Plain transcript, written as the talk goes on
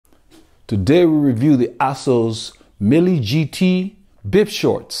Today we review the Assos Mille GT bib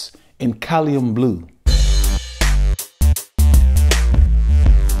shorts in Caleum blue.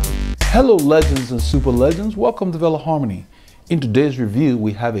 Hello legends and super legends, welcome to Veloharmony. In today's review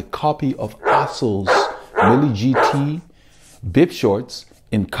we have a copy of Assos Mille GT bib shorts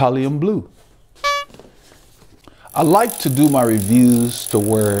in Caleum blue. I like to do my reviews to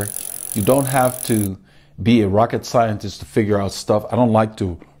where you don't have to be a rocket scientist to figure out stuff. I don't like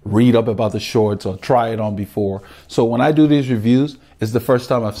to read up about the shorts or try it on before. So when I do these reviews, it's the first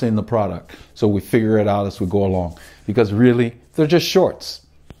time I've seen the product. So we figure it out as we go along, because really they're just shorts.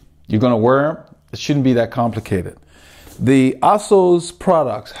 You're going to wear them. It shouldn't be that complicated. The Assos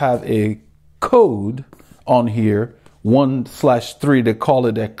products have a code on here, 1/3. They call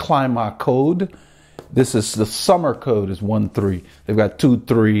it a climate code. This is the summer code is 1/3. They've got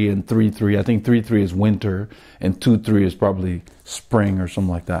 2/3 and 3/3. I think 3/3 is winter and 2/3 is probably spring or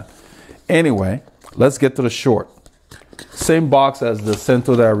something like that. Anyway, let's get to the short. Same box as the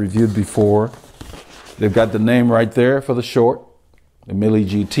Cento that I reviewed before. They've got the name right there for the short, the Mille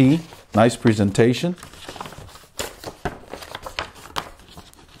GT. Nice presentation.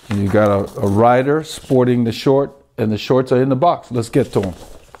 And you got a rider sporting the short, and the shorts are in the box. Let's get to them.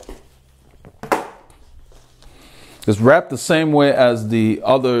 It's wrapped the same way as the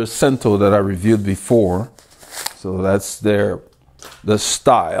other Cento that I reviewed before. So that's the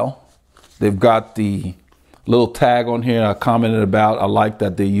style. They've got the little tag on here I commented about. I like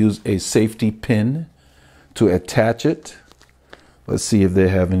that they use a safety pin to attach it. Let's see if they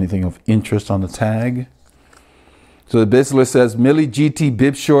have anything of interest on the tag. So it basically says Mille GT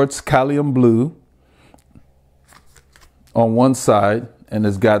bib shorts, Caleum blue on one side, and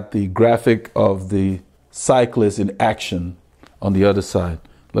it's got the graphic of the cyclist in action on the other side.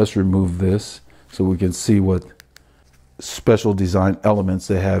 Let's remove this so we can see what special design elements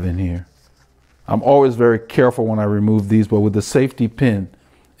they have in here. I'm always very careful when I remove these, but with the safety pin,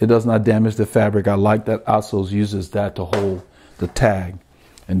 it does not damage the fabric. I like that Assos uses that to hold the tag.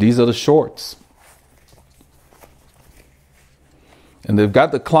 And these are the shorts. And they've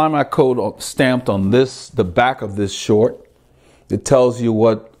got the climate code stamped on the back of this short. It tells you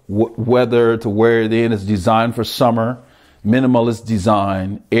what weather to wear it in. It's designed for summer, minimalist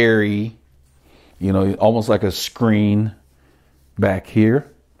design, airy, you know, almost like a screen back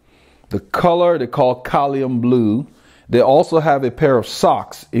here. The color they call Caleum blue. They also have a pair of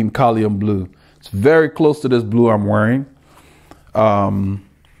socks in Caleum blue. It's very close to this blue I'm wearing.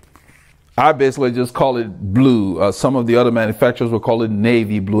 I basically just call it blue. Some of the other manufacturers will call it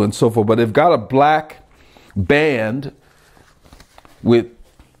navy blue and so forth, but they've got a black band with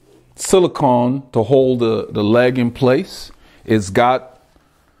silicone to hold the leg in place. It's got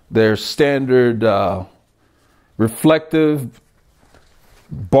their standard reflective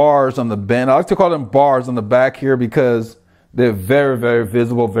bars on the band. I like to call them bars on the back here because they're very, very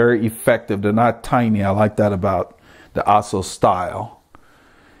visible, very effective. They're not tiny. I like that about the Assos style.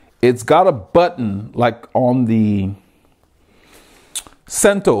 It's got a button like on the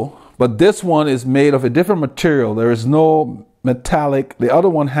Cento, but this one is made of a different material. There is no metallic. The other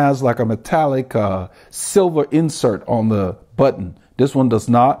one has like a metallic silver insert on the button. This one does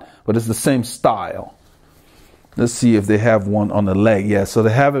not, but it's the same style. Let's see if they have one on the leg. Yeah, so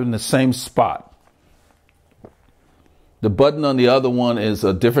they have it in the same spot. The button on the other one is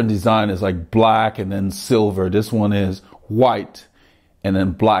a different design. It's like black and then silver. This one is white and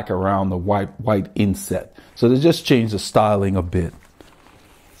then black around the white inset. So they just changed the styling a bit.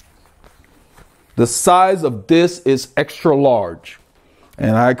 The size of this is extra large,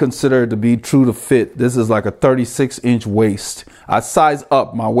 and I consider it to be true to fit. This is like a 36-inch waist. I size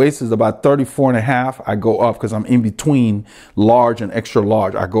up. My waist is about 34.5. I go up because I'm in between large and extra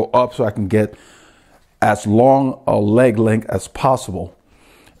large. I go up so I can get as long a leg length as possible.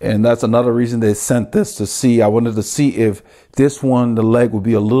 And that's another reason they sent this to see. I wanted to see if this one, the leg would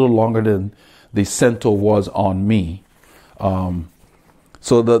be a little longer than the Cento was on me.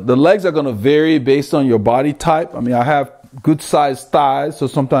 So the legs are going to vary based on your body type. I mean, I have good sized thighs, so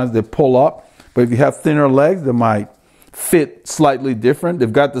sometimes they pull up. But if you have thinner legs, they might fit slightly different.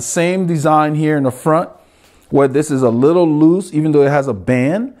 They've got the same design here in the front, where this is a little loose, even though it has a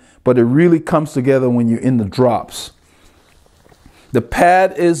band, but it really comes together when you're in the drops. The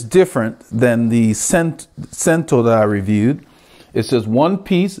pad is different than the Cento that I reviewed. It's just one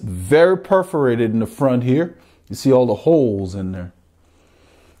piece, very perforated in the front here. You see all the holes in there.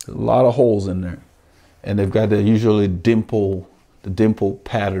 There's a lot of holes in there. And they've got the usually dimple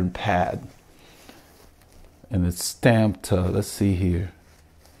pattern pad. And it's stamped, let's see here.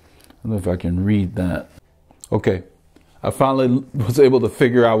 I don't know if I can read that. Okay. I finally was able to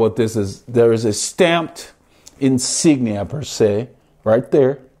figure out what this is. There is a stamped insignia per se, right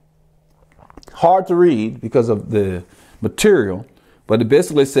there. Hard to read because of the material, but it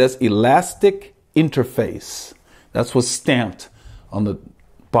basically says elastic interface. That's what's stamped on the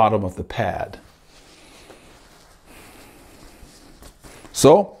bottom of the pad.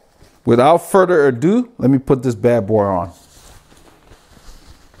 So, without further ado, let me put this bad boy on.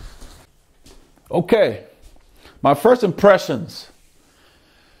 Okay, my first impressions.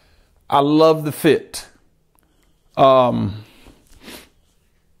 I love the fit.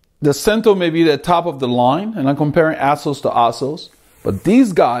 The Cento may be the top of the line, and I'm comparing Assos to Assos, but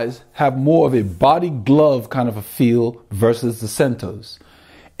these guys have more of a body glove kind of a feel versus the Centos.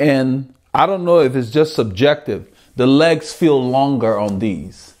 And I don't know if it's just subjective. The legs feel longer on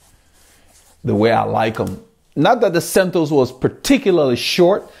these, the way I like them. Not that the Centos was particularly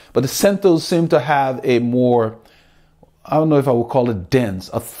short, but the Centos seem to have a more, I don't know if I would call it dense,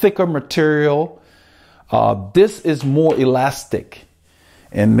 a thicker material. This is more elastic.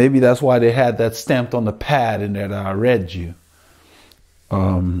 And maybe that's why they had that stamped on the pad in there that I read you.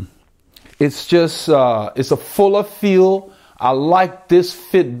 It's just, it's a fuller feel. I like this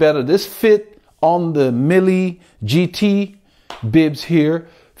fit better. This fit on the Mille GT bibs here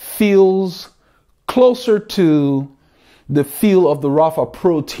feels closer to the feel of the Rafa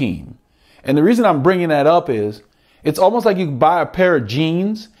Protein. And the reason I'm bringing that up is it's almost like you buy a pair of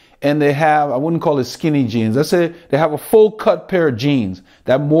jeans and they have, I wouldn't call it skinny jeans. Let's say they have a full cut pair of jeans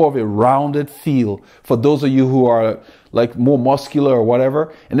that have more of a rounded feel for those of you who are like more muscular or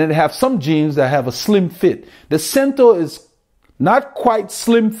whatever. And then they have some jeans that have a slim fit. The Cento is not quite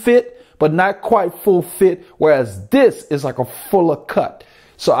slim fit, but not quite full fit. Whereas this is like a fuller cut.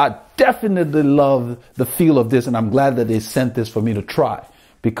 So I definitely love the feel of this. And I'm glad that they sent this for me to try,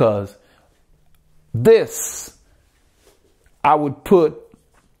 because this I would put,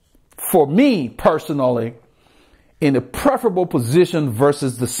 for me personally, in a preferable position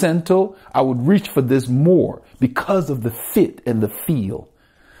versus the Cento. I would reach for this more because of the fit and the feel.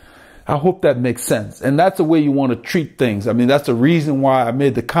 I hope that makes sense. And that's the way you want to treat things. I mean, that's the reason why I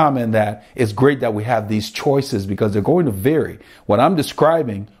made the comment that it's great that we have these choices, because they're going to vary. What I'm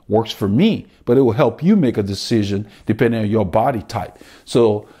describing works for me, but it will help you make a decision depending on your body type.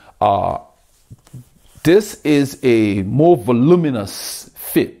 So this is a more voluminous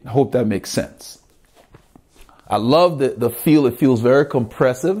fit. I hope that makes sense. I love the feel. It feels very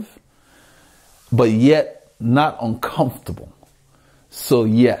compressive, but yet not uncomfortable. So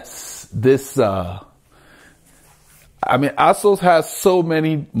yes, this, I mean, Assos has so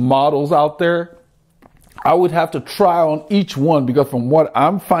many models out there. I would have to try on each one, because from what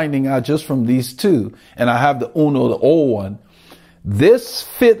I'm finding out just from these two, and I have the Uno, the old one, this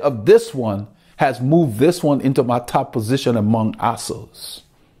fit of this one has moved this one into my top position among Assos.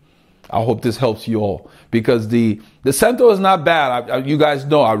 I hope this helps you all, because the Cento is not bad. You guys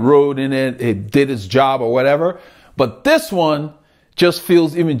know I rode in it. It did its job or whatever. But this one just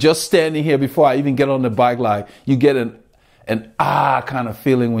feels, even just standing here before I even get on the bike, like you get an kind of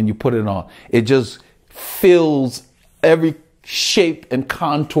feeling when you put it on. It just feels every shape and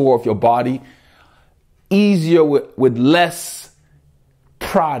contour of your body easier with less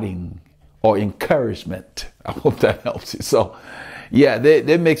prodding or encouragement. I hope that helps you. So yeah,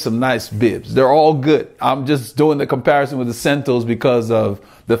 they make some nice bibs. They're all good. I'm just doing the comparison with the Centos because of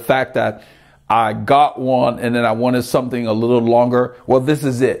the fact that I got one and then I wanted something a little longer. Well, this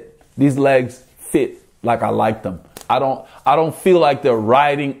is it. These legs fit like I like them. I don't feel like they're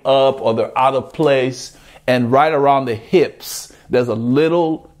riding up or they're out of place. And right around the hips, there's a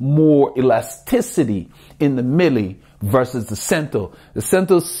little more elasticity in the Mille versus the Cento. The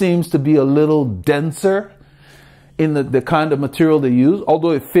Cento seems to be a little denser in the kind of material they use,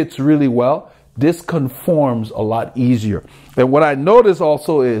 although it fits really well. This conforms a lot easier. And what I notice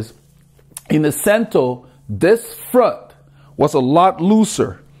also is in the Cento, this front was a lot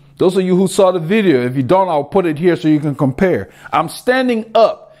looser. Those of you who saw the video, if you don't, I'll put it here so you can compare. I'm standing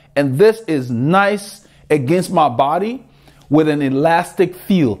up and this is nice against my body with an elastic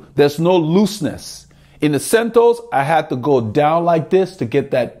feel. There's no looseness. In the Centos, I had to go down like this to get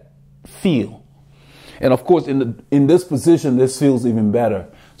that feel. And of course, in this position, this feels even better.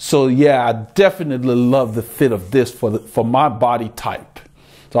 So yeah, I definitely love the fit of this for my body type.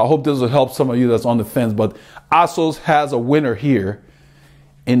 So I hope this will help some of you that's on the fence. But Assos has a winner here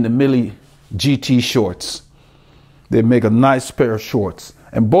in the Mille GT shorts. They make a nice pair of shorts.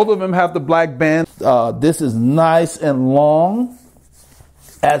 And both of them have the black band. This is nice and long,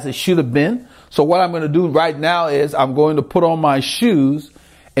 as it should have been. So what I'm going to do right now is I'm going to put on my shoes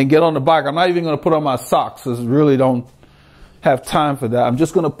and get on the bike. I'm not even going to put on my socks, because really don't have time for that. I'm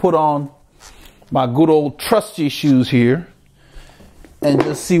just going to put on my good old trusty shoes here and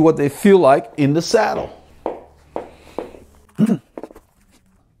just see what they feel like in the saddle.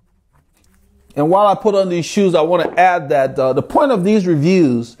 And while I put on these shoes, I want to add that the point of these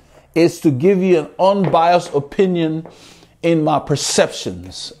reviews is to give you an unbiased opinion in my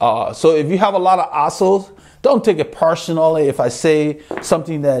perceptions. So if you have a lot of Assos, don't take it personally if I say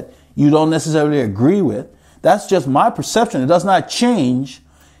something that you don't necessarily agree with. That's just my perception. It does not change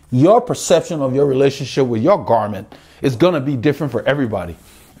your perception of your relationship with your garment. It's going to be different for everybody.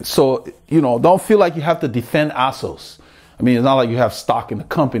 So, you know, don't feel like you have to defend Assos. I mean, it's not like you have stock in the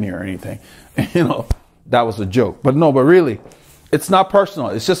company or anything. You know, that was a joke. But no, but really, it's not personal.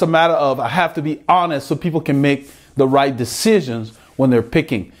 It's just a matter of I have to be honest so people can make the right decisions when they're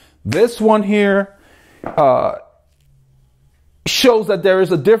picking. This one here shows that there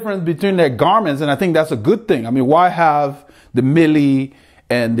is a difference between their garments, and I think that's a good thing. I mean, why have the Mille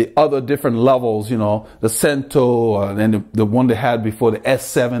and the other different levels, you know, the Cento and the one they had before, the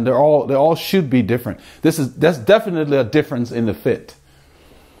S7, they all should be different. That's definitely a difference in the fit.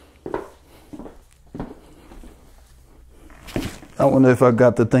 I wonder if I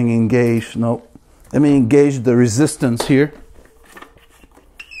got the thing engaged. Nope. Let me engage the resistance here.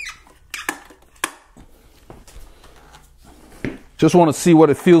 Just want to see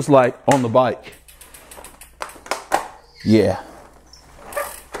what it feels like on the bike. Yeah.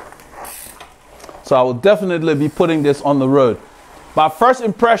 So I will definitely be putting this on the road. My first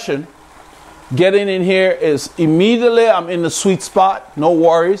impression getting in here is immediately I'm in the sweet spot. No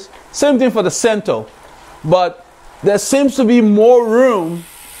worries. Same thing for the Cento. But there seems to be more room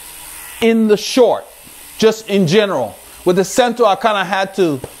in the short, just in general. With the Cento, I kind of had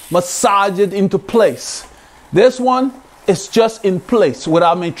to massage it into place. This one is just in place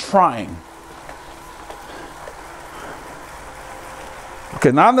without me trying.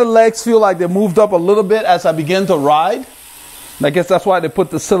 Okay, now the legs feel like they moved up a little bit as I begin to ride. I guess that's why they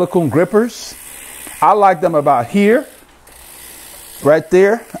put the silicone grippers. I like them about here, right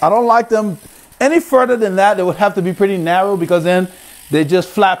there. I don't like them any further than that. They would have to be pretty narrow because then they just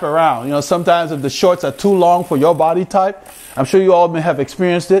flap around. You know, sometimes if the shorts are too long for your body type, I'm sure you all may have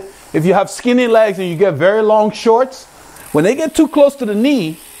experienced it. If you have skinny legs and you get very long shorts, when they get too close to the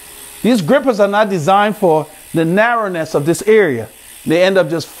knee, these grippers are not designed for the narrowness of this area. They end up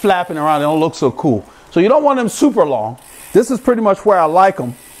just flapping around. They don't look so cool. So you don't want them super long. This is pretty much where I like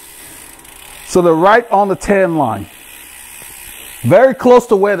them. So they're right on the tan line. Very close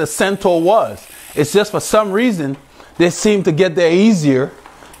to where the Cento was. It's just for some reason, they seem to get there easier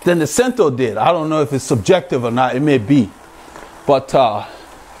than the Cento did. I don't know if it's subjective or not. It may be. But I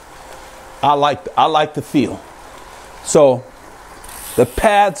like the feel. So the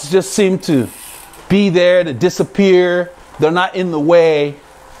pads just seem to be there, to disappear. They're not in the way.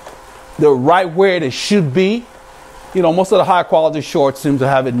 They're right where they should be. You know, most of the high quality shorts seem to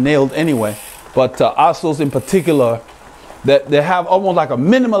have it nailed anyway. But Assos in particular, they have almost like a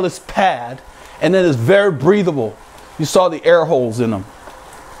minimalist pad, and then it's very breathable. You saw the air holes in them.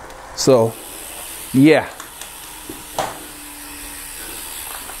 So, yeah.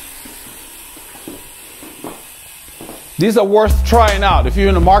 These are worth trying out. If you're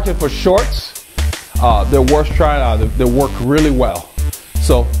in the market for shorts, they're worth trying out. They work really well.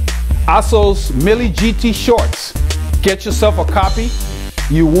 So, Assos Mille GT shorts. Get yourself a copy.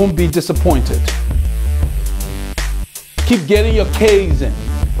 You won't be disappointed. Keep getting your K's in.